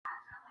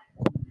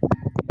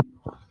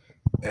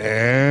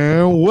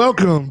And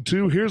welcome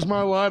to Here's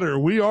My Lighter.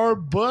 We are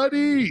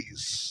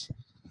buddies.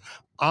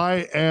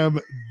 I am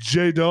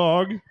J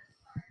Dog,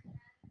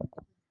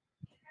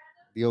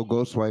 The old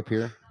ghost wipe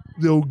here.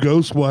 the old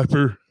ghost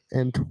wiper,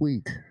 and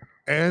tweet.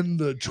 and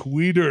the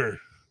tweeter.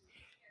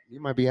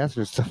 You might be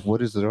asking yourself, what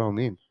does it all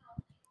mean?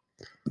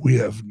 We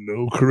have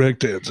no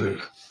correct answer.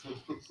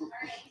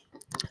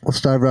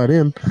 Let's dive right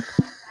in.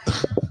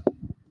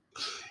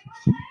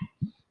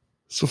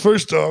 So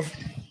first off,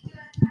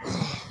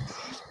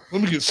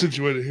 let me get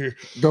situated here.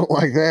 Don't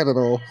like that at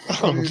all.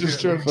 I'm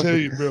just trying to tell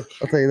you, bro.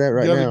 I'll tell you that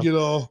right You gotta now. get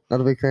all.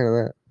 Not a big fan of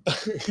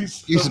that.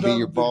 Used to be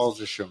your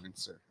balls are showing,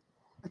 sir.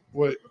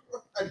 Wait.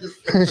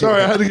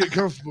 Sorry, I had to get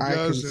comfortable, I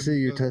guys. can see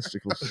your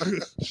testicles.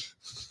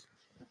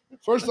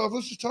 First off,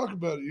 let's just talk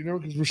about it,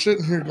 because we're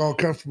sitting here all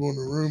comfortable in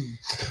the room.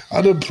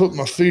 I didn't put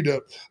my feet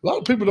up. A lot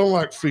of people don't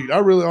like feet. I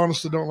really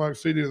honestly don't like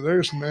feet either.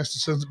 There's some nasty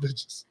sons of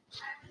bitches.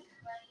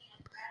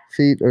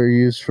 Feet are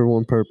used for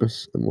one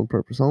purpose and one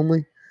purpose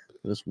only.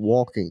 Just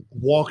walking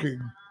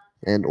Walking.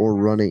 and or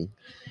running.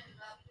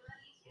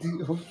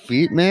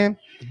 Feet, man?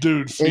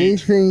 Dude, feet.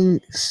 Anything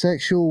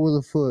sexual with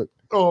a foot.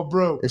 Oh,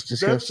 bro. It's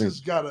disgusting.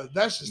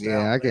 That's just Yeah,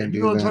 out I there. can't You do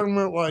know what that. I'm talking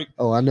about? Like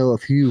Oh, I know a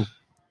few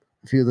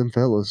of them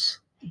fellas.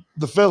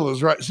 the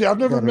fellas, right? See, I've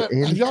never That are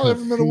met. Have y'all into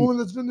ever met a feet. woman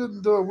that's been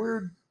into a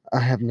weird? I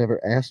have never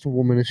asked a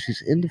woman if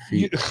she's into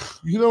feet.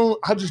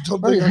 I just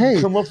don't Like, think I hey,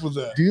 can come up with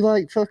that. Do you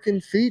like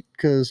fucking feet?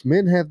 Because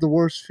men have the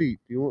worst feet.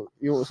 You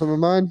want some of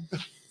mine?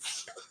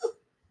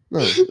 No,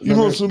 You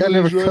want some that of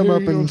never these right come here?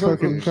 up You know in what I'm talking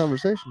fucking about?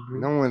 conversation.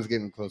 No one's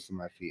getting close to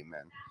my feet,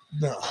 man.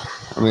 No.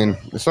 I mean,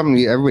 it's something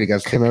everybody got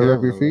to take Can I care rub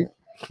of, your though, feet?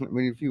 right? I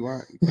mean, if you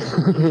want.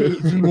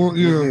 If you want,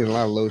 You need a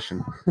lot of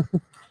lotion.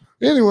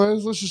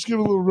 Anyways, let's just give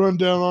a little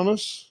rundown on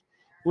us.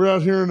 We're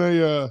out here in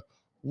a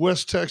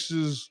West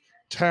Texas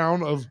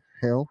town of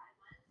Hell,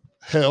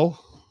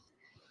 hell,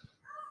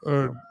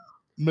 or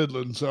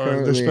Midland. Sorry, they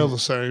Currently- spell the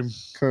same.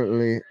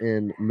 currently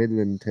in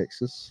Midland,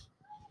 Texas.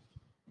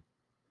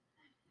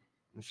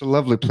 It's a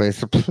lovely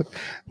place. A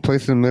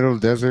place in the middle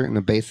of the desert in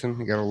the basin.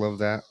 You gotta love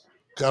that.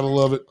 Gotta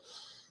love it.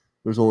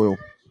 There's oil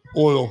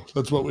Oil.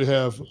 That's what we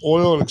have.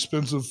 Oil and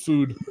expensive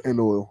food. and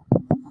oil.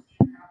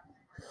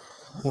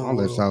 More All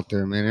that's oil. out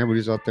there, man.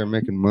 Everybody's out there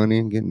making money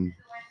and getting.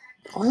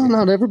 Well,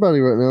 not everybody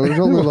right now. There's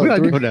only What like I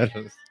three, know that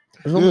is.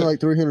 there's only Yeah. like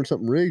 300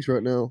 something rigs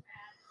right now,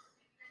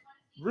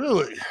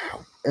 Really?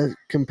 as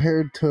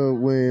compared to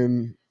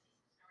when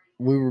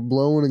we were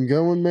blowing and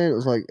going. Man, it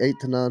was like 800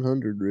 to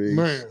 900 rigs,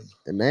 Man,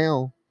 and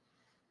now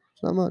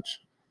it's not much.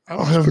 I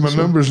don't have pretty my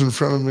simple. numbers in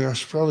front of me. I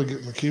should probably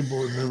get my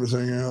keyboard and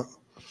everything out.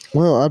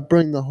 Well, I'd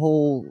bring the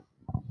whole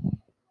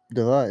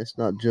device,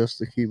 not just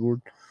the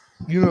keyboard.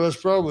 That's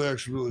probably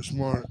actually really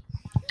smart.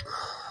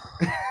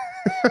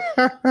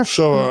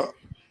 So,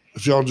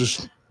 if y'all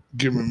just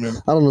give me a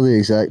minute. I don't know the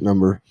exact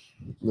number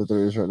that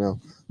there is right now,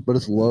 but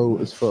it's low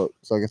as fuck.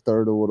 It's like a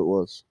third of what it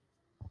was.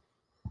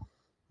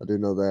 I do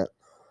know that.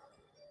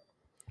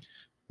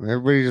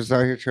 Everybody's just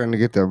out here trying to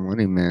get that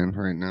money, man,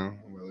 right now.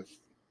 Well, it's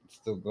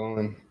still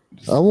going.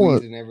 Just I want-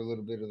 squeezing every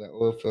little bit of that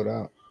oil field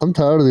out. I'm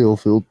tired of the oil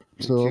field,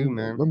 Me so too, I'm,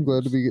 man. I'm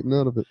glad to be getting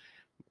out of it.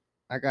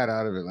 I got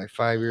out of it like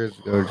 5 years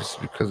ago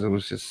just because it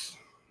was just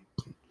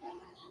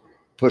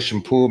push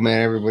and pull,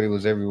 man. Everybody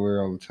was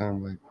everywhere all the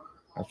time. Like,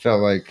 I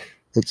felt like,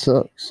 It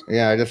sucks.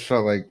 yeah, I just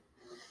felt like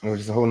it was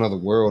just a whole nother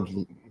world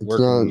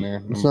working not- in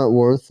there. It's not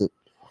worth it.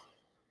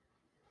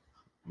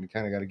 You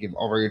kind of got to give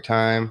over your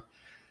time.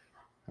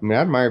 I mean,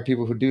 I admire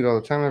people who do it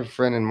all the time. I have a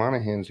friend in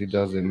Monahans who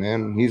does it,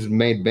 man. He's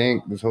made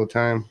bank this whole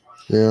time.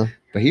 Yeah.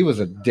 But he was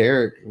a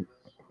derrick. In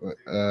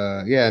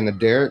the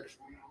derrick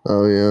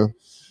Oh yeah.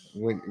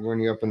 when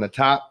you're up in the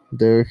top.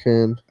 Derek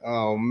Hand.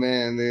 Oh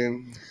man,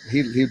 then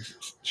he'd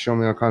show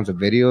me all kinds of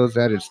videos.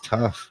 That is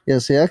tough. Yeah.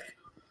 See,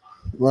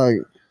 like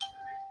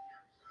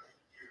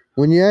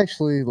when you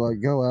actually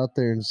like go out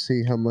there and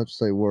see how much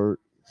they work.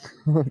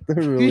 they're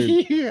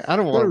really I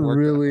don't want they're to work.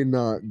 really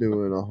not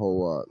doing a whole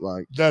lot.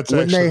 Like That's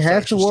when actually they a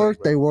have to factual work,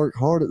 statement. they work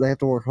hard. They have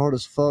to work hard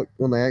as fuck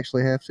when they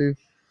actually have to.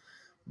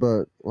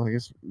 But like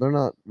they're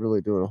not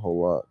really doing a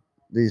whole lot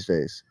these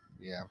days.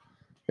 Yeah.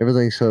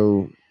 Everything's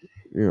so,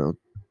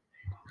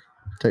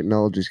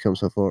 technology's come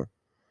so far.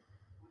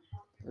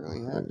 Really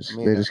They have. just-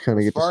 they just kinda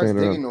as get to far as stand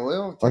around. digging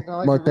oil, Like-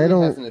 technology like they really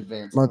don't- hasn't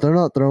advanced. Like they're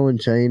not throwing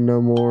chain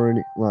no more.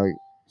 And like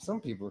Some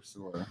people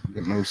still are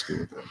getting old school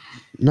with it.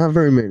 not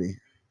very many,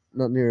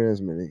 not near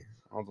as many.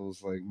 All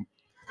those like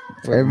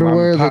Everywhere mom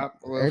and that pop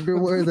oil.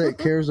 everywhere that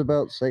cares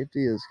about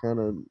safety is kind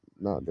of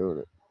not doing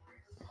it.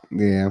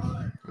 Yeah,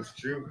 that's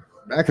true.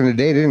 Back in the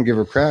day, they didn't give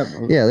a crap.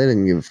 Yeah, they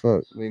didn't give a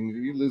fuck. I mean,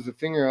 you lose a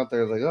finger out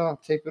there, like, oh,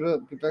 tape it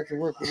up, get back to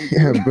work. What are you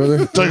Yeah, doing?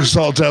 brother. Take a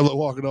salt tablet,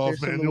 walk it off,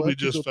 Here's man. some You'll be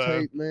just electrical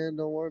fine. tape, man.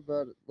 Don't worry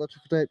about it.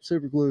 Electrical tape,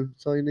 super glue.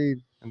 That's all you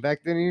need. And back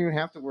then, you didn't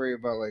have to worry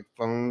about like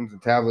phones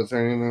and tablets or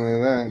anything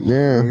like that.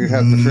 Yeah. You'd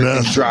have to freaking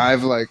Nothing.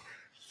 drive like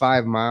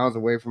 5 miles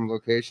away from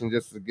location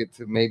just to get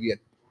to maybe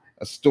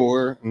a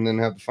store and then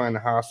have to find a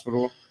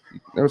hospital.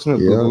 There was no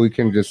Yeah. Google. We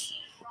can just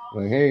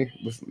like, hey,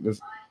 let's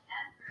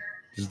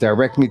just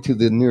direct me to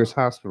the nearest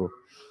hospital.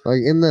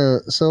 Like in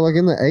the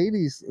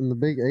 80s, in the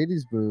big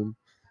 80s boom,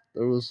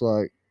 there was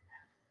like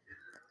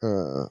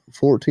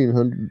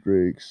 1,400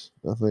 rigs.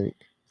 I think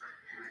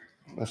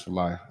That's a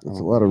lie. that's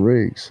a lot of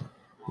rigs.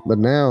 But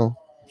now,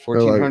 they're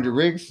like, 1,400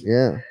 rigs?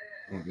 yeah,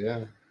 Oh,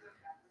 yeah.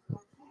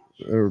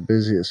 they were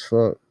busy as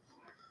fuck.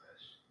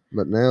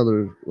 But now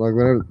they're like,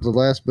 whenever the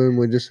last boom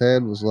we just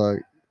had was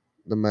like,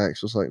 the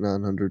max was like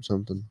 900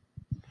 something.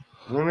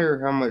 I wonder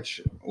how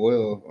much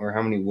oil or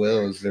how many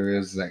wells there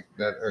is that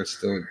are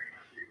still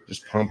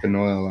just pumping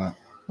oil out.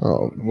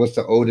 Oh, What's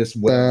the oldest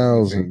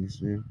well? you think? thousands.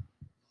 Dude.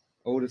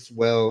 Oldest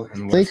well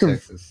in Think West of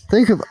Texas.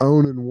 think of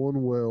owning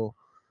one well,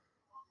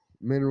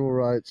 mineral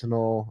rights and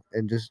all,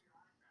 and just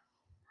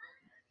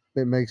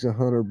it makes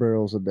 100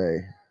 barrels a day,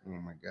 Oh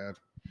my God,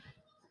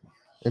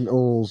 and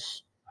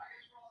oil's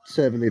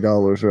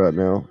 $70 right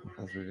now.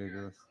 that's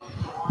ridiculous.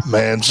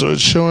 Man, so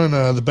it's showing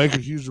the Baker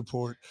Hughes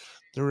report.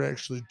 There were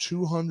actually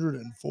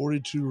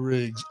 242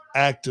 rigs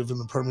active in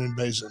the Permian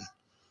Basin.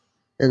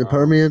 In the Wow.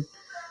 Permian,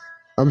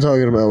 I'm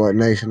talking about like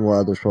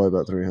nationwide. There's probably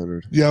about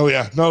 300. Yeah, oh,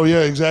 yeah. No,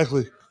 yeah,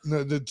 exactly.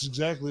 No, that's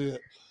exactly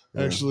it.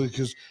 Yeah. Actually,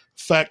 because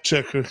fact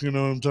checker, you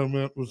know what I'm talking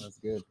about with That's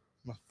good.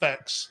 my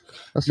facts.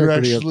 I stay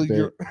pretty up to date.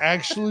 You're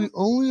actually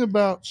only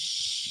about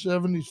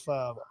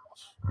 75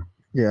 off.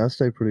 Yeah, I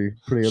stay pretty up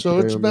So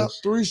to date it's on about this.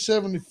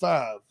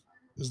 375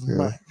 is the Yeah.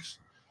 max.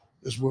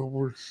 Is what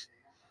we're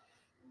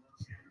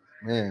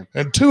Man,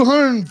 and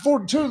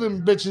 242 of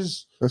them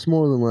bitches That's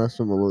more than last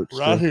time I looked.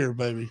 right still. here,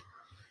 baby.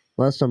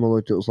 Last time I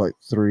looked, it was like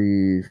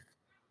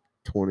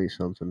 320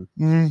 something.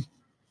 Mm-hmm.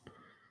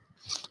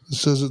 It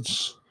says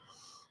it's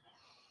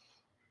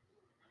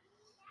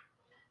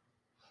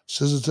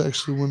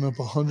actually went up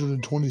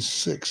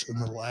 126 in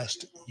the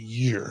last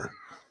year.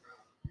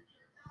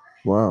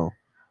 Wow.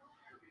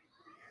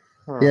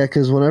 huh. Yeah,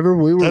 because whenever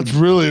we were That's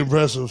really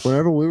impressive.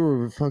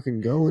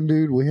 fucking going,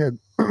 dude, we had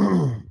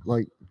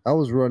like I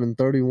was running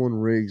 31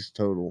 rigs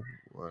total.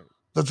 Like,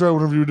 That's right.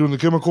 Whenever you were doing the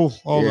chemical,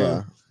 all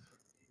yeah.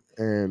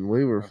 And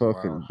we were That's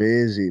fucking wild.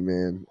 busy,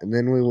 man. And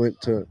then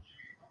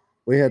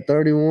we had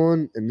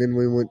 31, and then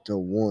we went to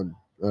 1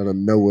 out of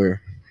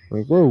nowhere.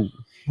 Like, whoa,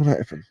 what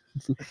happened?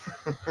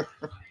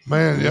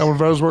 man, yeah.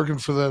 When I was working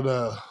for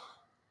that,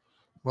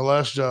 my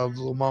last job, the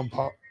little mom and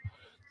pop.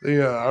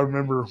 I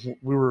remember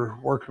we were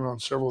working on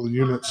several of the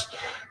units,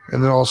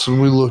 and then all of a sudden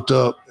we looked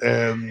up,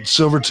 and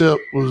Silvertip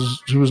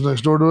who was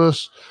next door to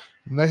us,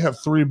 and they have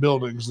 3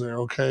 buildings there.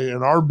 Okay,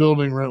 and our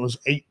building rent was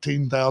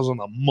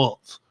 $18,000 a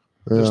month.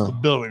 Just Yeah. the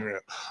building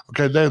rent.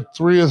 Okay, they had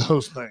 3 of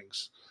those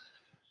things.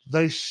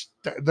 They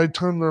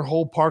turned their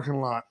whole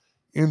parking lot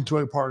into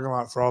a parking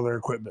lot for all their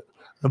equipment.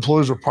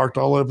 Employees were parked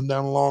all up and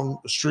down along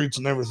the streets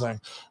and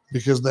everything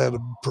because they had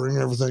to bring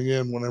everything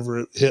in whenever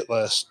it hit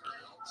last.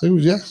 I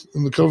think it was,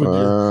 in the COVID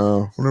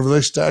year. Whenever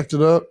they stacked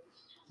it up,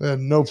 they had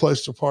no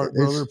place to park,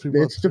 bro. There were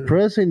people It's up there.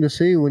 depressing to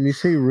see when you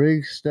see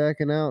rigs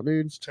stacking out,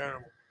 dude. It's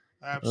terrible.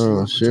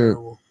 Absolutely shit.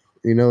 terrible.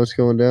 You know it's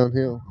going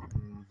downhill.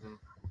 Mhm.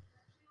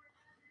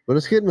 But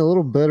it's getting a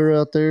little better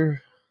out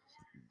there.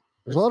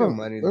 There's a lot still of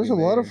money to there's be a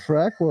lot of made.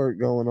 frack work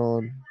going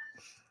on,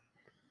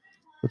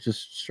 which is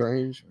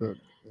strange, but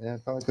Yeah,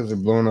 probably because they're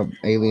blowing up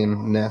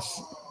alien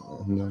nests.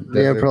 In the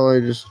yeah, desert.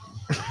 probably just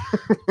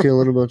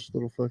killing a bunch of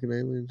little fucking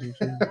aliens and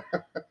shit.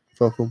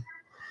 Fuck them.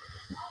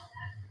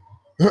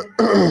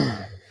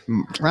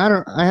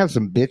 I have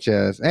some bitch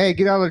ass. Hey,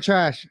 get out of the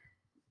trash.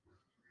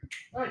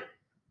 Hey.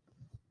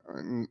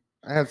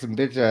 I had some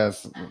bitch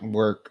ass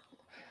work.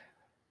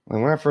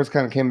 When I first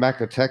kind of came back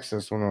to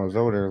Texas when I was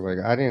older, like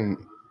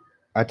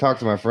I talked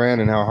to my friend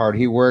and how hard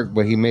he worked,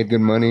 but he made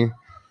good money.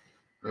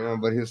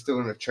 But he was still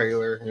in a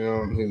trailer, he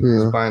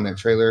was buying that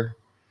trailer.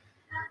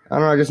 I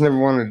don't know, I just never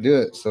wanted to do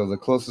it. So the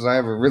closest I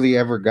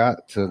ever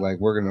got to like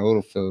working in the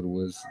oil field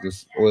was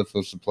this oil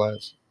field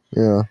supplies.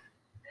 Yeah.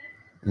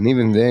 And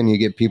even then you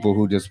get people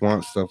who just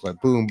want stuff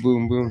like boom,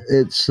 boom, boom.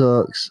 It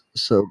sucks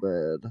so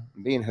bad.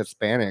 Being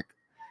Hispanic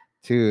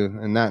too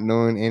and not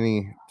knowing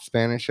any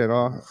Spanish at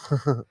all,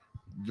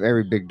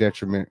 very big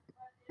detriment.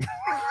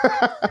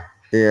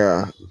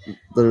 Yeah,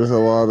 there's a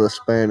lot of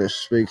Spanish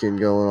speaking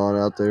going on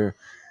out there,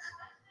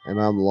 and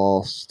I'm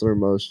lost through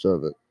most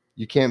of it.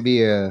 You can't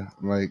be a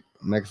like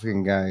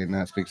Mexican guy and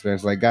not speak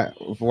Spanish. Like,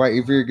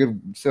 if you're a good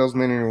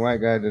salesman and you're a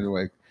white guy, they're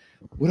like,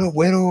 "What a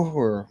güero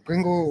or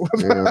gringo."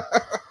 Yeah.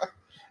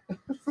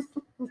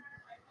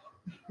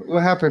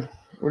 What happened?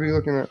 What are you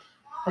looking at?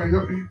 Hey,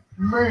 man,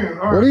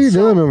 all What right, are you so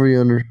doing over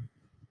yonder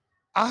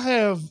I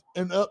have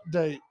an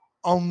update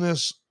on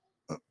this.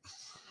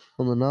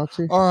 on the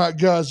Nazi? All right,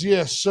 guys.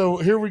 Yes. So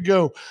here we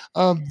go.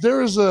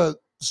 There is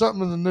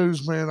something in the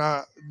news,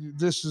 man.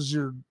 This is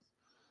your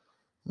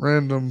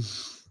random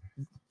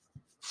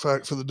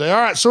fact for the day.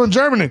 All right. So in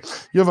Germany,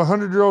 you have a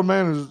 100-year-old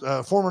man who's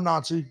a former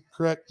Nazi,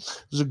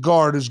 correct? Is a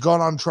guard who's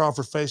gone on trial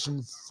for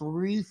facing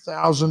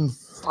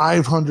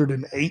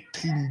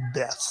 3,518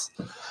 deaths.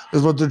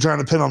 Is what they're trying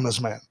to pin on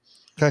this man.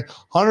 Okay,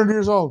 100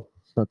 years old.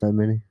 It's not that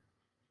many.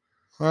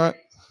 All right.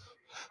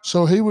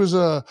 So he was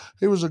a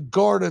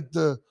guard at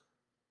the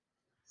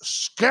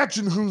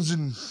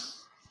Schattenhusen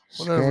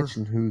Whatever.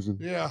 Saskatchewan.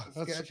 Yeah,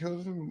 that's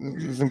Saskatchewan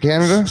is in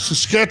Canada.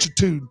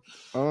 Saskatchewan.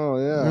 Oh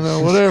yeah, You know,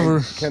 whatever.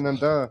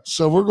 Canada.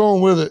 So we're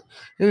going with it.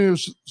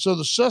 Anyways, so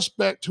the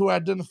suspect, who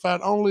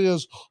identified only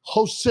as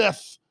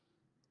Josef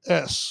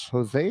S.,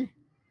 Jose.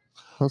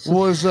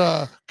 was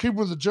keeping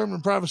with the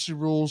German privacy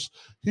rules.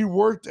 He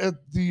worked at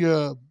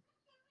the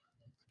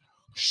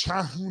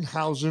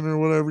Scheinhausen or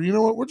whatever. You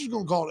know what? We're just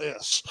going to call it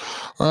S.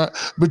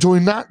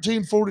 Between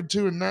 1942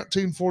 and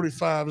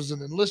 1945 as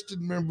an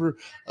enlisted member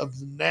of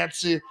the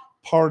Nazi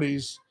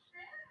Party's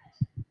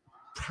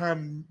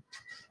I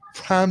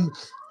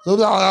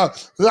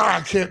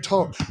can't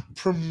talk.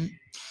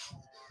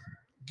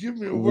 Give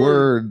me a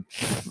word.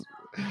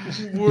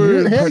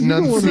 Word Hell, you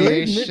the one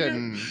reading it.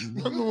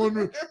 pronunciation. I'm the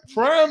one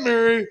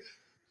primary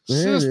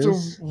There it system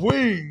is.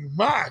 wing.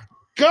 My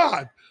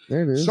God.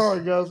 There it is.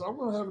 Sorry, guys. I'm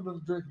gonna have another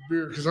drink of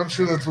beer because I'm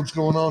sure that's what's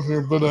going on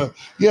here. But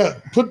yeah,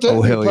 put that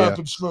Oh, in hell the pipe yeah.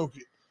 and smoke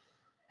it.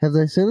 Have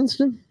they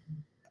sentenced him?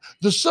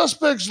 The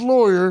suspect's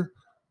lawyer,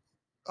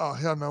 oh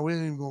hell no, we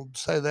ain't even gonna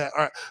say that.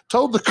 All right,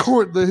 told the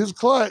court that his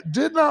client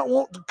did not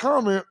want to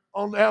comment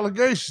on the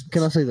allegations.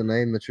 Can I say the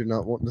name that you're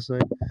not wanting to say?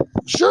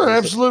 Sure,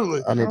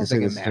 absolutely. I need don't to say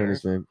think it this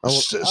attorney's name.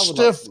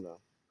 Steph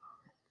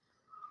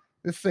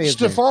Let's say his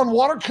name. Stefan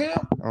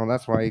Watercamp, Oh,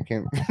 that's why you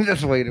can't.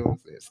 That's why you don't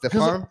say it.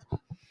 Stefan.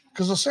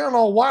 because I sound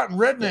all white and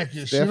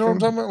redneckish. You know what I'm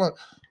talking about? Like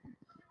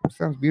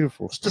Sounds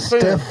beautiful. Stefan.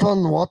 Stefan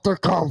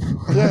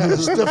Waterkamp. Yeah,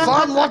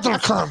 Stefan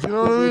Waterkamp. You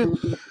know what I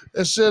mean?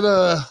 It said,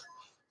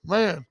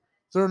 man,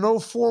 there are no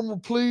formal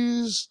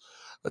pleas.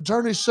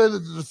 Attorneys say that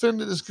the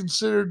defendant is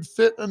considered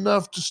fit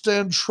enough to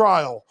stand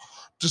trial,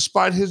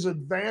 despite his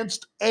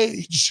advanced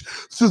age.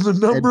 Through the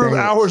number of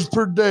Advanced. hours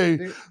per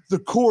day, the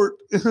court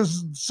in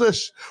his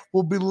session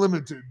will be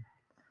limited.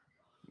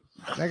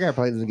 That guy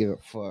probably doesn't give a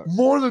fuck.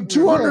 More than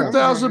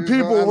 200,000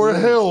 people were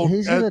held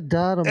He's at gonna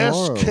die S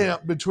tomorrow.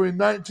 camp between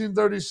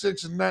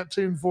 1936 and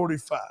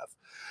 1945.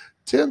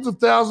 Tens of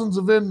thousands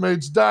of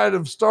inmates died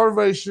of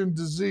starvation,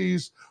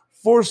 disease,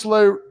 forced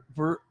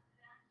labor,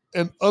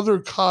 and other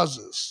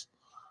causes.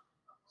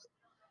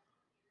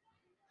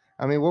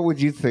 I mean, what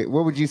would you think?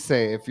 What would you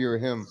say if you were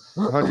him,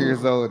 100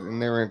 years old,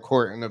 and they were in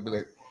court, and they'd be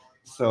like,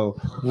 "So,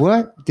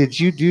 what did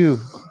you do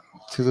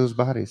to those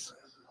bodies?"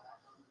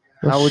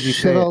 How would you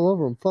shit say it? all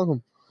over him? Fuck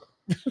him.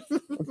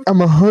 I'm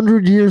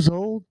 100 years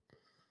old.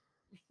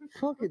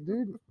 Fuck it,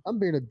 dude. I'm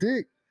being a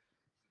dick.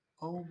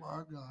 Oh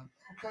my God.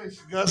 Okay,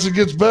 so guys, it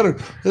gets better.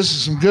 This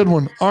is some good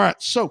one. All right,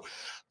 so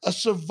a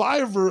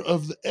survivor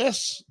of the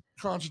S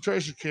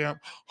concentration camp,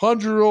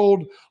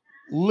 100-year-old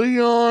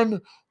Leon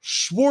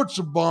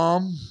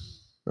Schwarzenbaum,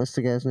 That's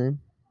the guy's name.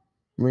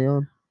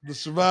 Leon. the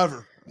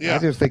survivor. Yeah. I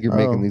just think you're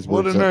making Oh, these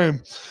What words a up.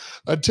 name.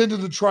 Attended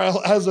the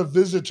trial as a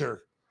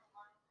visitor.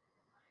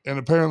 And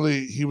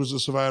apparently he was a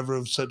survivor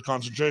of said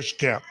concentration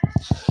camp.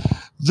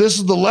 This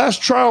is the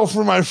last trial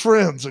for my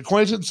friends,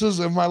 acquaintances,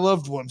 and my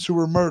loved ones who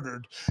were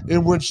murdered,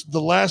 in which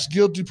the last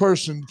guilty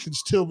person can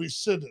still be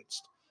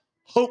sentenced.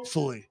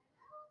 Hopefully,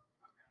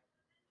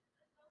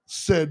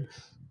 said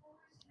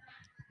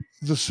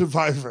the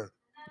survivor.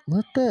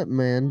 Let that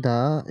man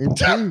die in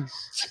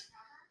peace.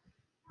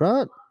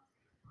 Right?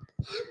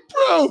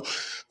 Bro, I'm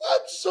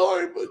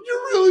sorry, but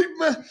you're really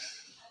mad.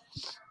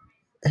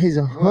 He's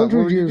what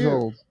 100 would you years do?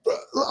 old.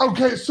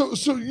 Okay, so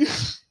you,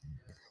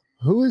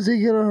 Who is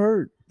he gonna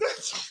hurt?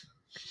 that's,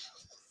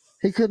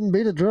 He couldn't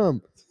beat a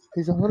drum.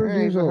 He's 100 Yeah,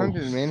 years he's old.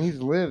 100, man. He's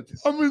lived.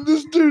 I mean,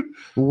 this dude,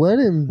 Let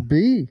him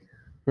be.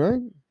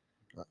 Right?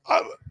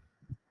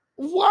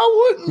 why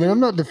I wouldn't mean, I'm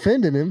not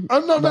defending him.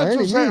 I'm not, by that's what I'm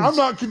any saying. I'm means.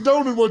 not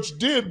condoning what you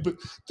did, but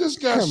this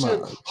guy Come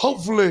said, on.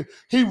 hopefully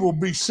he will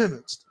be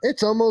sentenced.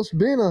 It's almost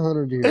been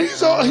 100 years.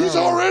 He's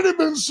already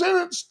been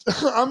sentenced.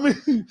 I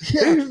mean,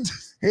 Yeah.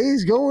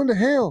 He's going to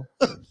hell.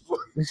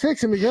 He's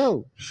fixing to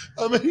go.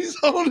 he's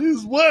on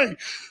his way.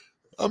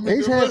 I mean,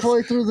 He's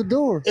halfway through the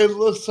door.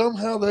 unless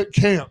somehow that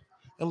camp,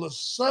 unless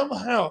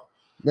somehow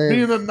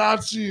being a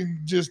Nazi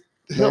and just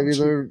helped Maybe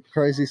you. they're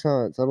crazy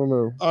science. I don't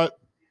know.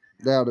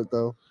 Doubt it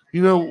though.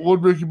 You know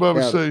what Ricky Bobby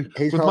Doubt say? it.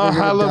 He's With my probably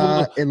high gonna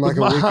level, die in like with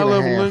a my week high and a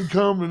level half.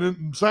 income and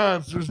in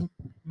science, there's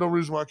no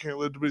reason why I can't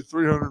live to be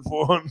 300,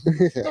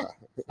 400. Yeah.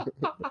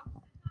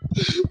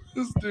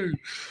 This dude.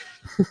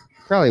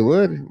 Probably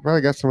would.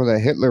 Probably got some of that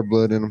Hitler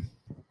blood in him.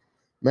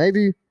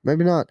 Maybe,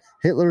 maybe not.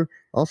 Hitler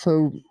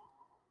also,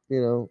 I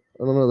don't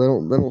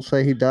know. They don't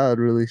say he died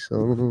really, so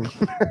I don't know.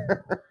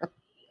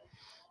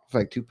 It's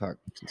like Tupac.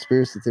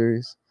 Conspiracy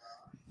theories.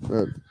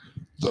 But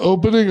The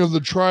opening of the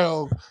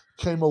trial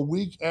came a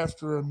week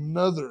after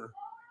another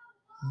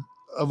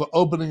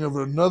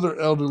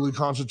elderly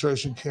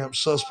concentration camp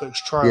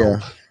suspect's trial,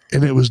 yeah,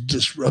 and it was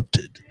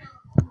disrupted.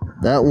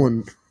 that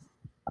one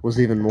was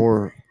even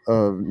more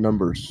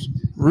numbers.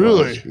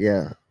 Really?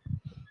 Yeah,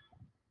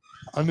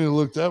 I need to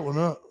look that one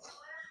up.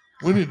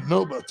 We need to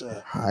know about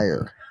that.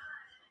 higher.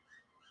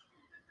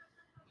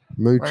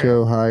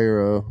 Mucho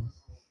higher.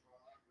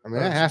 I mean,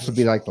 that has to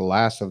be like the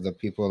last of the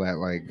people that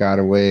like got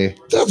away.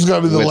 That's got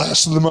to be the With-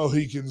 last of the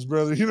Mohicans,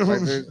 brother. You know what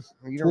Like, I mean?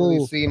 you don't really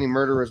Well, see any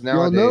murderers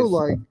Y'all nowadays. know,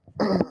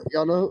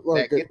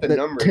 like, That get the that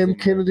numbers Tim in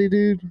there. Kennedy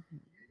dude.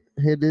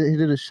 he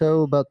did a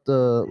show about it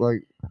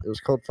was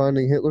called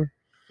Finding Hitler.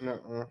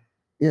 No,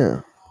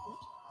 Yeah,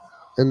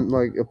 and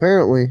like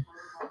apparently,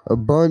 a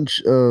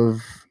bunch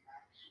of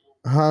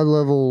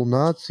high-level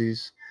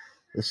Nazis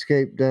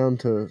escaped down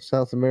to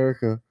South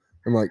America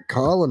and like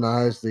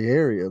colonized the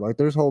area. Like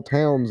there's whole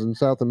towns in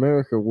South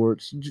America where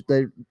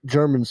they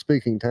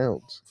German-speaking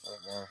towns. oh,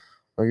 wow.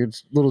 Like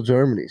it's little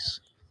Germanys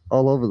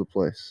all over the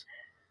place.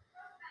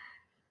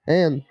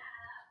 And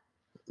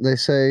they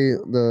say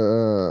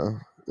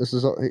this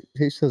is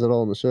he says it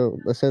all in the show.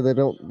 They say they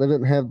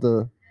didn't have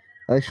the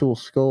actual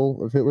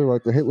skull of Hitler.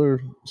 Like the Hitler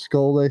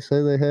skull they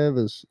say they have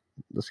is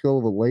the skull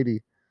of a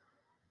lady.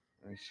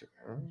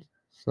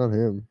 It's not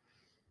him.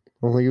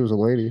 I don't think it was a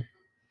lady.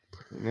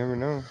 You never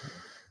know.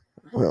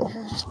 Well,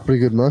 it's a pretty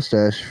good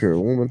mustache if you're a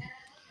woman.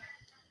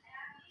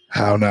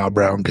 How now,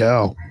 brown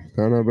cow?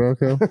 Found out,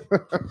 Bronco?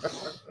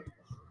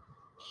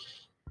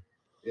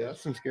 Yeah,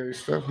 that's some scary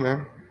stuff,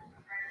 man.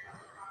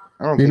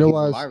 I don't Do you think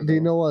know he's why? alive, Do you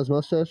though. know why his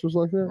mustache was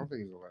like I that? don't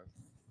think he's alive.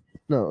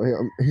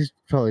 No, he's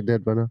probably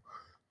dead by now. Do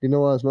you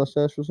know why his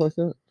mustache was like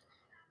that?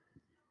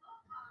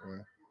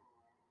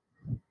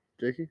 Yeah.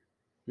 Jakey?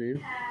 Do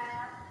you?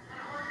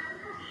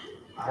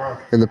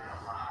 In the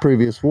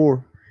previous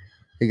war,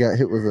 he got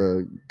hit with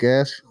a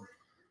gas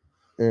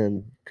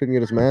and couldn't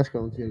get his mask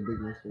on. He had a big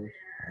mustache.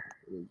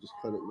 And he just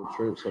cut it in the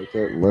trench like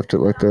that and left it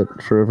like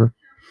that forever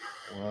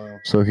Wow.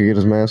 so he could get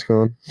his mask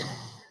on.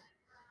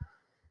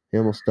 He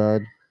almost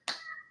died.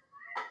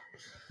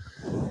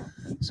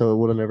 So it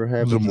would have never The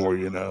happened. more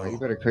you Well, you know.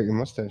 better cut your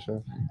mustache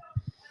off.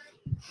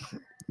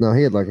 No,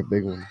 he had like a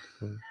big one.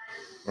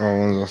 Oh,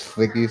 one of those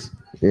flickies.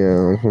 Yeah,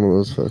 like one of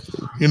those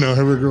fucking. You know,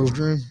 every girl's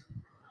dream.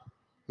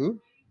 Who?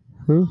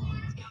 Who?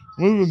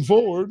 Moving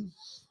forward,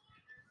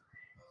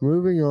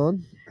 Moving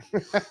on.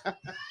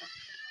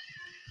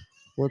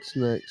 What's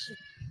next?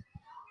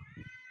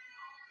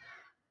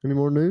 Any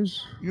more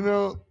news? you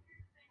know,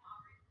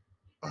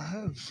 I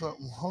had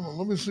something. Hold on,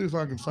 let me see if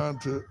I can find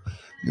it.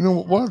 You know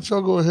what? Why don't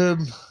y'all go ahead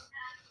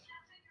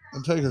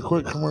and take a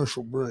quick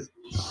commercial break?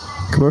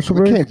 Commercial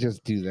We break? can't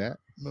just do that.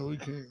 No, we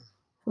can't.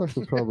 Like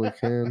we probably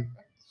can.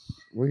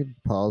 We can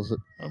pause it.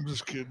 I'm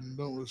just kidding.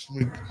 Don't listen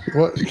to me.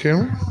 What,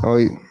 Cameron?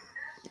 Oh,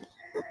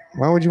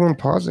 why would you want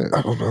to pause it?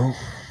 I don't know.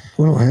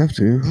 We don't have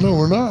to. No,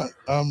 we're not.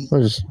 I'm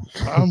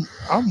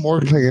I'm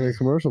working taking a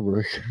commercial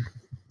break.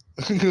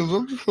 because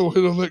I'm just gonna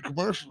wait on that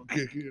commercial to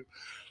kick in.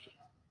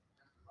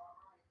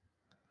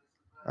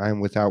 I'm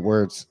without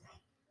words.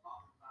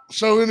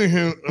 So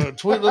anywho,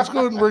 Tweet, let's go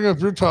ahead and bring up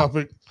your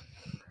topic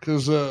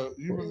because you've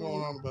been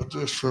going on about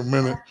this for a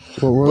minute.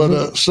 What was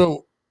But it?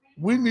 so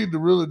we need to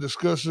really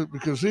discuss it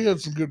because he had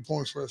some good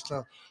points last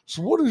time.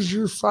 So what is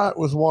your fight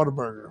with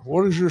Whataburger?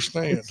 What is your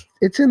stand?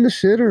 It's in the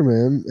shitter,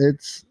 man.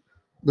 It's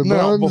the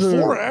Now, buns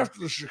before or are after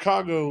the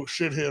Chicago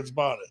shitheads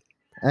bought it?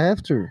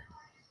 after.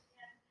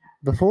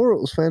 Before it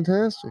was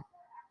fantastic.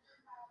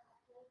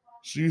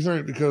 So you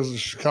think because the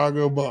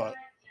Chicago bought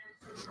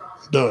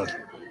done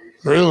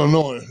or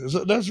Illinois?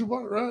 That's who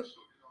bought it, right?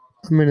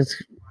 I mean,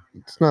 it's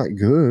not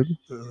good.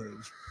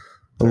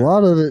 A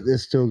lot of it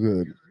is still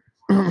good,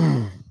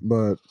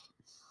 but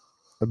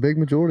a big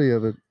majority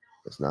of it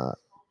is not.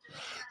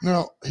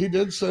 Now he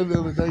did say the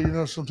other day, you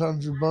know,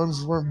 sometimes your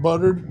buns weren't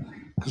buttered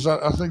because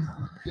I think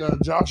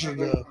Josh had,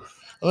 I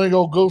think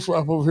old Ghost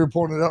Rap over here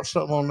pointed out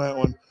something on that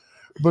one.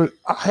 But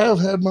I have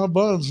had my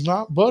buns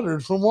not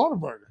buttered from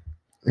Whataburger.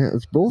 Yeah,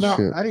 it's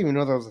bullshit. I didn't even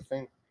know that was a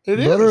thing.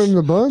 It is butter in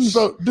the buns.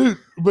 So, dude,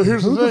 but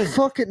here's Who the the thing.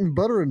 fuck getting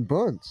butter in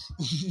buns?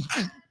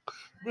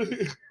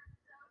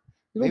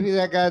 Maybe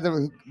that guy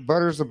that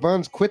butters the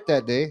buns quit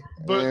that day,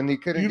 But, and he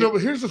couldn't. you know,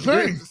 but here's the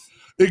thing.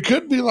 It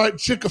could be like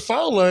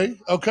Chick-fil-A,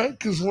 okay?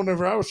 Because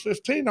whenever I was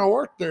 15, I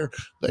worked there.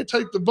 They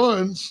take the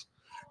buns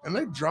and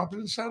they drop it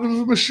inside of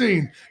the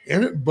machine,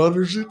 and it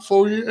butters it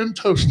for you and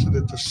toasts it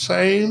at the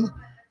same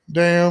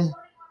damn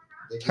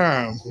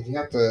time. Did you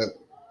have to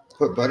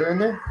put butter in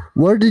there?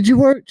 Where did you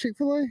work,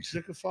 Chick-fil-A?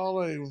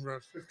 Chick-fil-A when I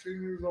was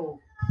 15 years old.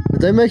 Did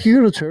they make you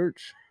go to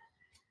church?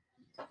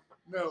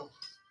 No,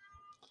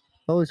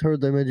 I always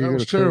heard they made you that go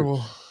was to terrible.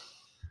 church.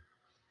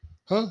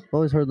 Huh? I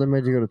always heard they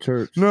made you go to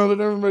church. No, they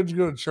never made you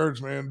go to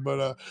church, man.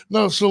 But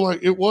no, so like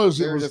it was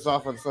They were just just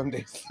off on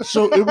Sundays.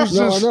 so it was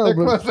No, I just know, like,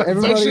 but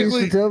everybody used to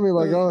basically- tell me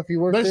like, oh, if you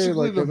work there,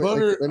 basically like the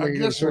butter, they I make you go to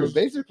guess, church. was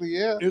Basically,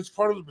 yeah. it's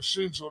part of the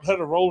machine, so it had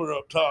a roller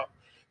up top,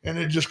 and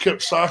it just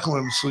kept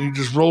cycling. So you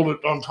just rolled it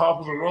on top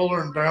of the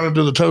roller and down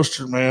into the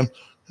toaster, man.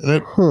 And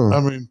it, Huh. I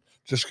mean,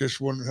 just in case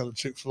you're wondering how the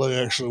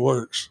Chick-fil-A actually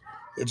works,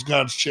 it's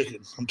God's chicken.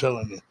 I'm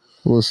telling you.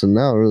 Listen,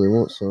 now I really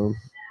want some.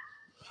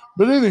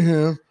 But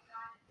anyhow,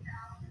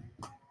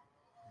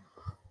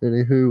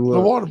 Anywho, the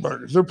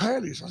Whataburgers, they're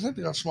patties. I think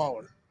they got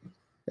smaller.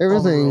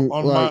 everything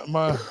on like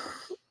my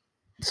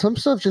some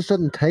stuff just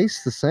doesn't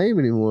taste the same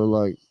anymore.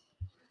 Like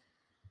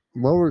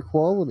lower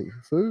quality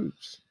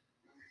foods.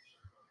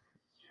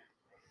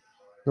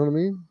 You know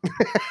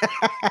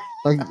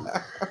what I mean?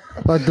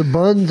 like the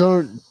buns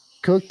aren't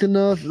cooked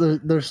enough.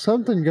 There's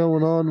something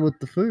going on with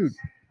the food.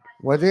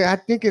 Well, I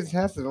think it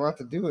has a lot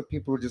to do with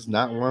people just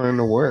not wanting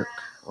to work.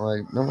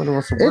 Like nobody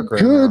wants to It work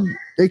right could. now.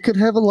 It could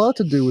have a lot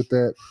to do with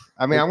that.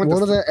 I mean, I went one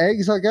to of the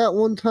eggs I got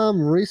one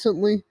time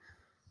recently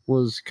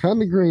was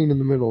kind of green in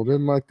the middle.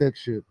 Didn't like that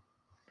shit.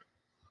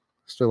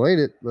 Still ate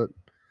it, but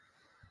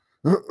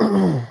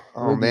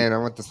oh man, I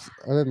went to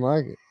I didn't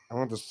like it. I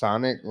went to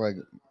Sonic like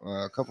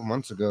a couple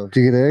months ago.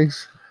 Did you get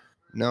eggs?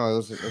 No, it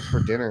was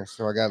for dinner,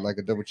 so I got like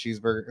a double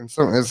cheeseburger, and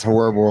so it's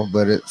horrible,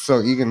 but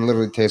you can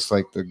literally taste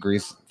like the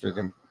grease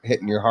freaking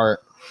hitting your heart.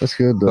 That's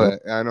good though.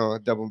 But I know a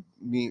double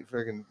meat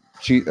freaking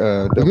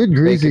a good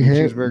greasy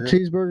cheeseburger.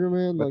 cheeseburger,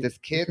 man. But like, this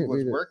kid can't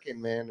was beat it.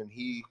 working, man, and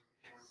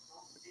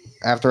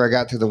after I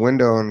got to the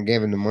window and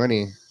gave him the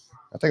money,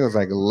 I think it was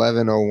like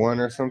 11:01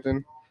 or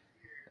something,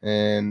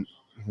 and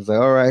he was like,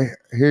 "All right,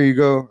 here you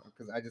go,"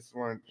 because I just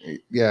wanted,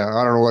 yeah,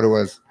 I don't know what it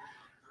was.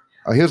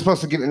 He was supposed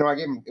to give. No, I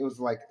gave him. It was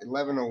like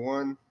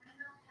 11:01,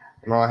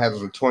 and all I had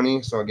was a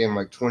 20, so I gave him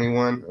like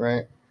 21,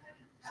 right?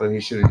 So he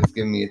should have just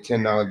given me a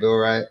 $10 bill,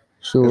 right?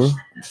 Sure.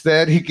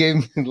 Instead, he gave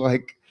me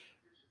like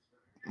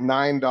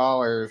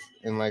 $9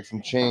 and like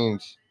some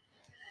change,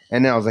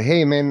 and then I was like,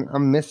 "Hey, man,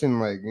 I'm missing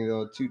like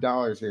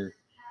 $2 here,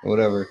 or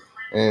whatever."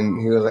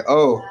 And he was like,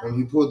 "Oh," and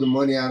he pulled the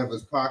money out of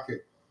his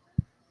pocket.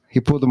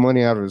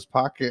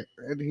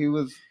 And he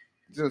was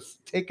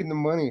just taking the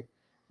money,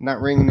 not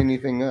ringing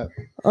anything up.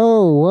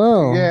 Oh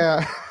wow.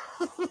 Yeah.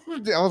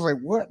 I was like,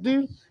 "What,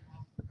 dude?"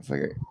 It's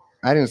like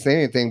I didn't say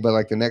anything, but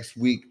like the next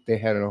week they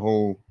had a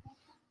whole.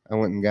 I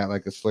went and got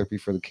like a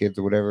Slurpee for the kids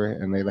or whatever,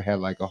 and they had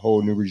like a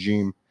whole new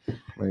regime.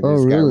 Like, they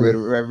just got rid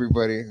of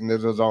everybody, and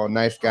this was all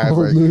nice guys.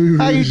 Whole Like, new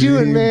 "How you doing,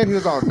 regime. man?" He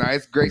was all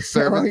nice, great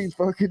Sound service.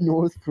 like fucking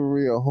North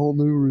Korea, a whole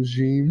new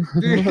regime.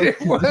 Dude,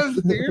 it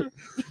was, dude.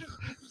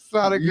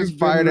 Sonic You've just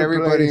fired been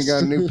everybody and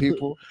got replaced. new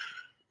people.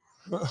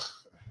 It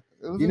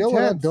was You know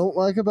what I intense. don't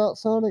like about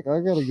Sonic? I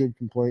got a good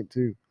complaint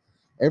too.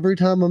 Every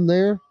time I'm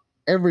there,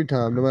 no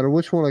matter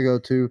which one I go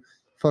to,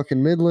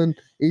 fucking Midland,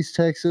 East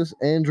Texas,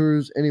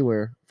 Andrews,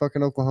 anywhere,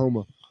 fucking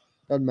Oklahoma,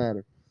 doesn't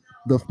matter.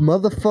 The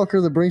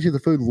motherfucker that brings you the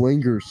food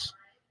lingers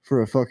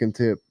for a fucking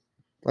tip.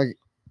 Like,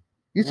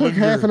 you took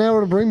half an hour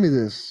to bring me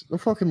this.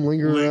 Don't fucking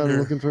linger around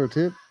looking for a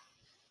tip.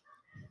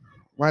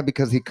 Why?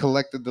 Because he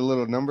collected the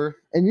little number.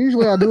 And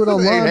usually I do it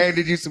online. Hey,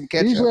 did you some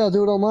ketchup? Usually I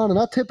do it online, and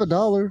I tip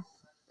 $1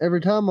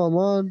 every time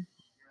online.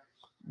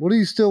 What are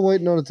you still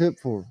waiting on a tip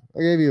for?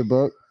 I gave you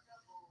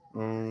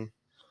 $1.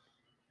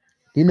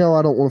 You know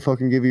I don't want to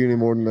fucking give you any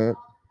more than that.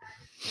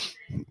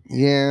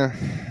 Yeah,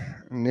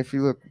 and if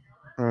you look,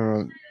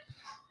 and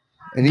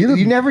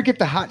you never get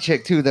the hot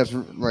chick too. That's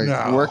like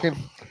working.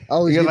 I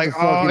always You're get like,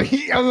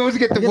 I always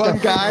get the one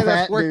guy that's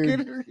fat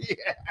working. dude.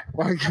 Yeah.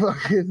 Like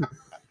fucking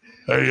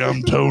Hey,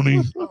 I'm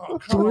Tony.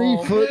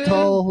 3 foot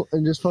tall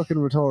and just fucking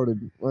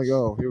retarded. Like,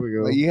 oh, here we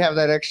go. Like, you have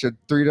that extra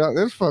 $3.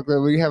 That's fuck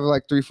that. You have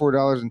like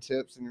 $3-4 in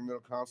tips in your middle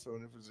console,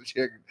 and if it's a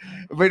chick,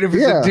 but if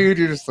it's a dude,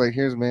 you're just like,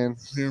 here's man.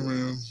 Here,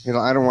 man.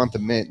 I don't want the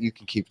mint. You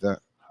can keep that.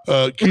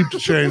 Keep the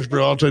change,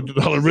 bro. I'll take the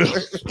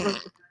 $1 bill.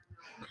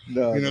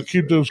 No,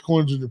 Keep those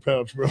coins in your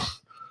pouch, bro.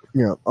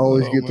 Yeah,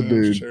 always get the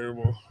dude.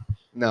 Terrible.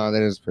 No,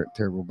 that is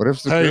terrible. But if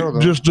it's a Hey, girl, though,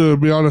 just to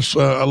be honest,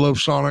 I love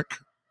Sonic.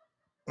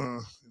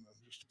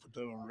 Just to put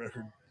that on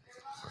record.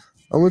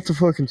 I went to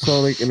fucking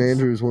Sonic and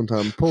Andrews one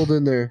time. Pulled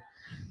in there,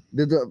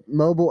 did the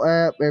mobile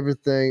app,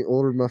 everything,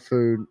 ordered my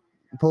food.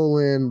 Pull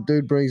in,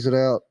 dude brings it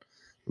out.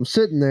 I'm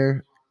sitting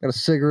there, got a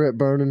cigarette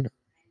burning,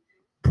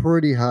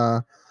 pretty high,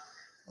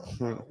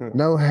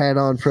 no hat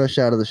on, fresh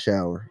out of the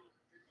shower.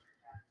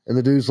 And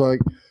the dude's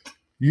like,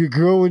 "You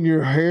growing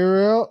your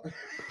hair out?"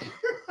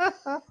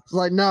 It's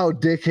like, "No,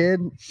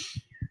 dickhead."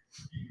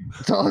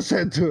 That's all I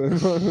said to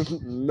him.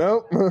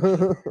 Nope.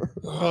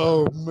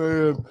 Oh,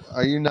 man.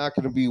 are you not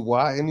going to be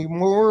white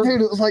anymore? Dude,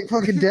 it was like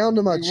fucking down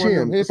to my You one of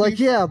them chin. It's like, hippies?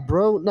 yeah,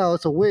 bro. No,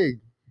 it's a wig.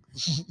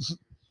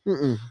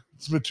 Mm-mm.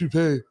 It's my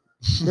toupee.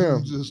 Yeah.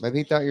 Just, Maybe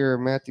he thought you were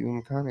Matthew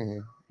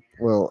McConaughey.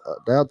 Well, I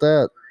doubt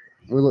that.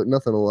 We look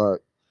nothing alike.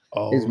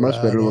 He's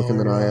much better looking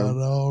than I am.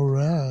 All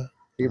right.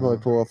 He could probably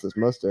pull off this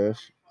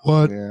mustache.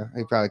 What? Yeah,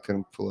 he probably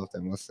couldn't pull off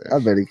that mustache. I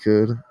bet he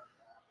could.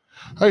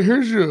 Hey,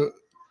 here's your.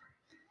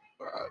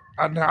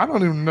 I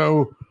don't even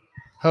know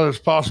how it's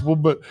possible,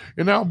 but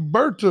in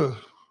Alberta,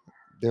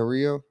 Del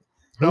Rio?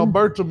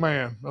 Alberta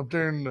man up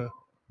there in the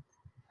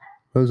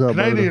Who's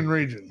Alberta? Canadian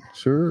region,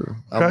 Sure.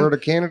 Okay. Alberta,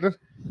 Canada?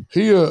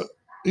 he's a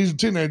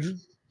teenager.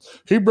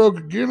 He broke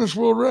a Guinness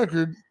World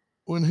Record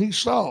when he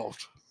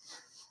solved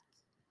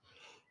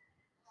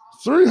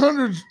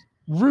 300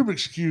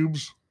 Rubik's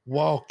cubes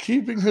while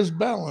keeping his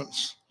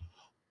balance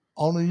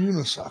on a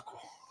unicycle.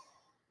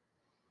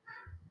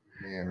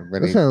 Yeah,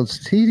 That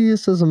sounds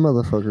tedious as a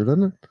motherfucker,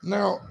 doesn't it?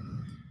 Now,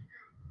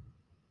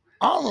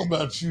 I don't know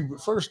about you,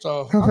 but first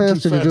off, How I'm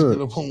fast too did he fat do to it?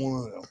 get up on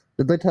one of them.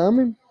 Did they time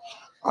him?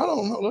 I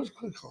don't know. Let's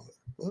click on it.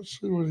 Let's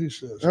see what he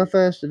says. How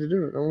fast did he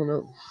do it? I want to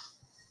know.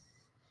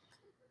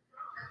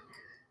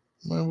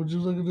 Man, would you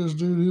look at this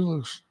dude? He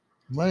looks,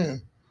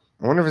 man.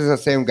 I wonder if it's the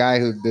same guy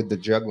who did the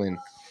juggling.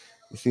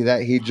 You see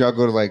that? He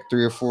juggled like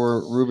 3 or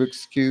 4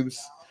 Rubik's Cubes.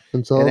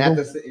 And solve And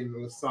them?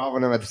 it was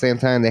solving them at the same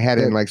time. They had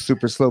it in like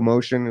super slow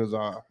motion. It was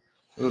all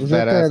It was Was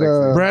that badass. that,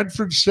 accident.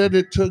 Bradford said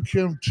it took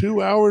him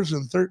 2 hours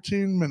and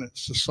 13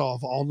 minutes to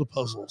solve all the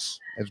puzzles.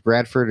 Is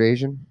Bradford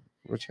Asian?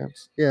 What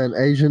chance? Yeah, an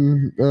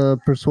Asian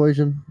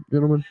persuasion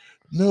gentleman.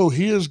 No,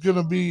 he is going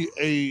to be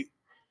a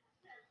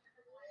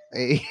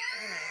Hey.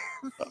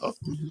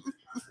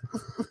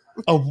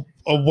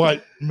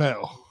 white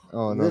male.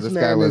 Oh no, this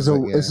guy man was. is a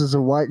this is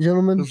a white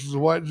gentleman. This is a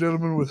white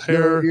gentleman with No,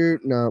 hair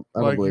no, I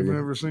don't like believe you've you.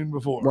 never seen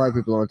before. White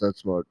people aren't that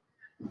smart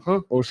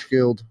Huh? or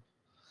skilled.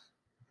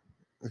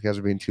 You guys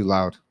are being too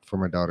loud for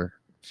my daughter.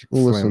 She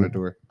Well, slammed listen. the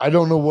door. I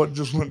don't know what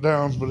just went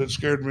down, but it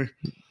scared me.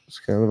 It's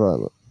kind of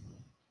violent.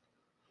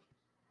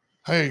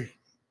 Hey,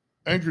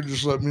 Anchor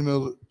just let me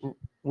know that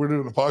we're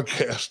doing a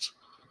podcast.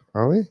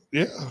 Are we?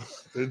 Yeah,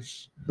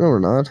 it's No, we're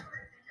not.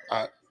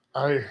 I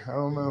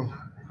don't know.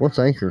 What's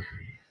Anchor?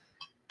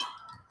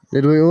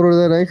 Did we order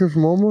that Anchor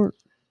from Walmart?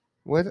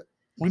 What?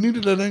 We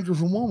needed that Anchor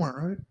from Walmart,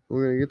 right?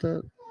 We're gonna get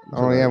that.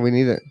 Oh yeah, we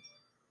need it.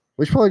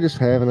 We should probably just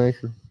have an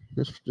Anchor,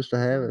 just to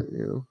have it,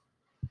 you know.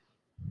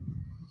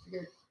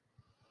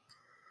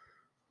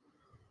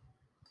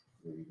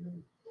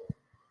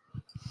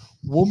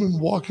 Woman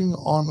walking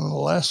on an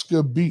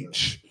Alaska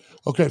beach.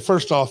 Okay,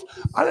 first off,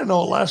 I didn't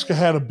know Alaska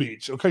had a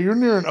beach. Okay, you're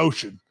near an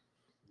ocean,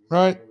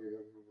 right?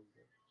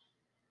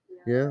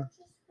 Yeah.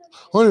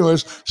 Well,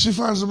 anyways, she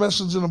finds a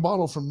message in a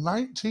bottle from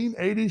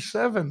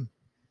 1987.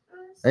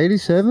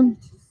 87?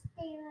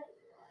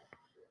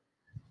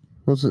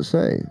 What's it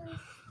say?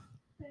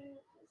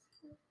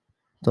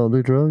 Don't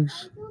do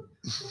drugs.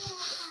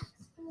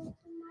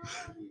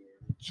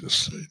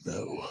 Just say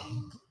no.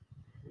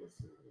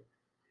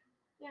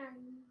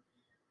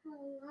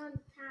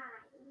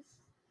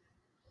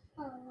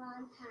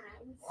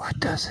 What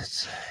does it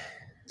say?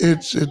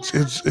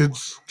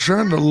 It's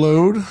trying to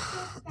load.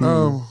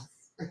 Dang,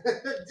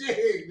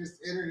 this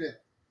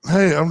internet.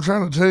 Hey, I'm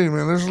trying to tell you,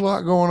 man, there's a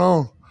lot going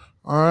on.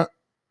 All right.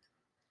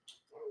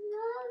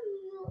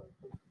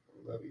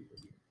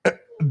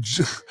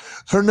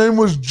 Her name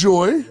was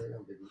Joy,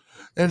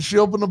 and she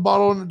opened the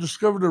bottle and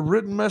discovered a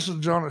written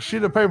message on a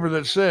sheet of paper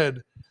that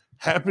said,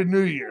 "Happy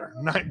New Year,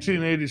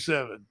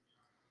 1987."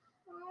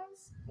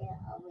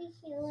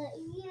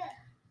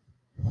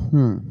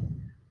 I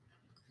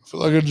feel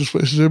like I just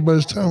wasted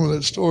everybody's time with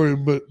that story,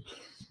 but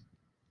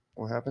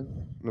What happened?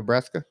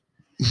 Nebraska?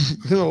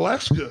 in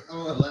Alaska,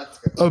 Oh,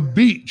 Alaska. a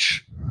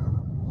beach.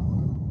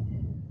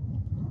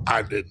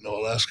 I didn't know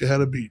Alaska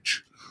had a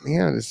beach.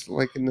 Yeah, it's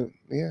like in the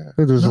yeah.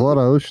 Hey, there's a lot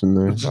of ocean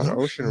there. It's lot an of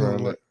ocean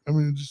around like, I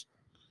mean, just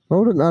Why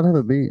would it not have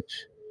a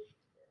beach?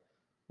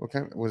 What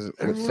kind was it?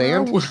 With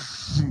everywhere I sand?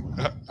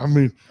 went- I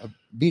mean, A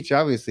beach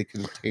obviously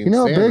contains You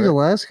know how sand, big right?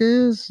 Alaska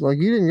is? Like,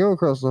 you didn't go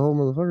across the whole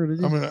motherfucker, did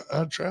you? I mean,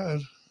 I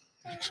tried.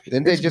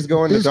 Didn't they just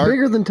go in the It's dark?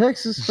 bigger than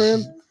Texas,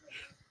 friend.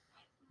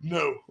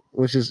 No.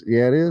 Which is,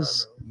 yeah, it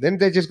is. Didn't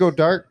they just go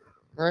dark?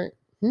 Right?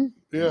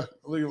 Yeah,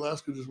 I think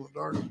Alaska just went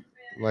dark.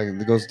 Like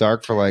it goes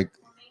dark for like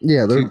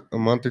Yeah, a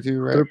month or two,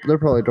 right? they're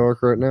probably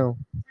dark right now.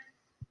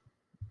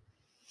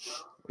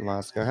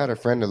 Alaska. I had a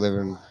friend that lived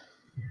in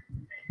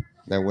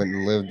that went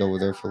and lived over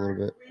there for a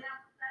little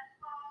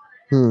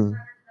bit.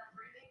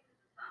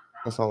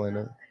 That's all I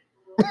know.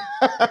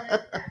 I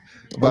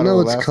About know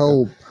Alaska. it's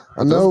cold. I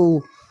But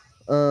those-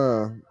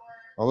 know,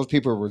 All those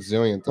people are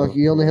resilient. Though. like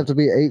you only have to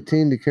be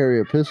 18 to carry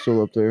a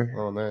pistol up there,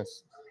 Oh,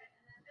 nice.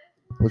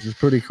 which is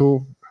pretty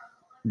cool.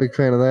 Big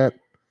fan of that.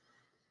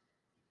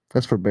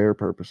 That's for bear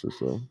purposes,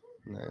 though.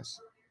 Nice.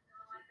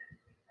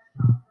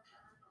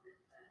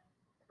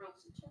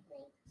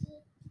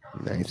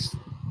 Nice.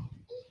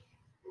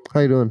 How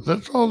you doing?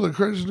 That's all the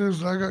crazy news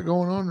that I got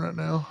going on right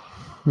now.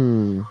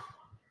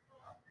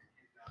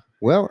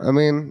 Well, I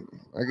mean,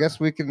 I guess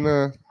we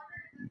can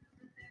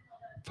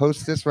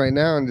post this right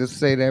now and just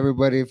say to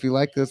everybody, if you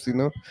like us,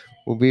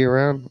 we'll be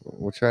around.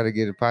 We'll try to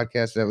get a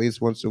podcast at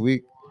least once a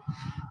week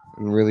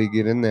and really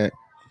get in that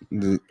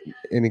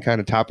any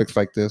kind of topics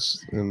like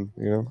this, and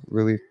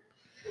really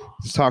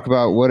just talk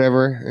about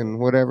whatever and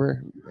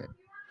whatever,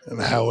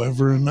 And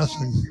however and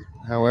nothing,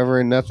 however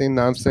and nothing,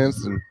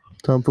 nonsense and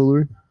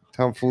Tomfoolery.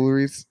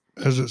 tomfooleries.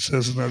 as it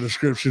says in our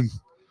description.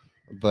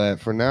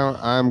 But for now,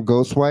 I'm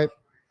Ghostwipe,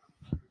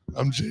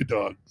 I'm J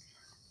Dog,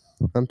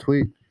 I'm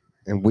Tweet.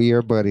 and we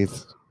are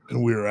buddies.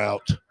 and we're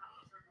out.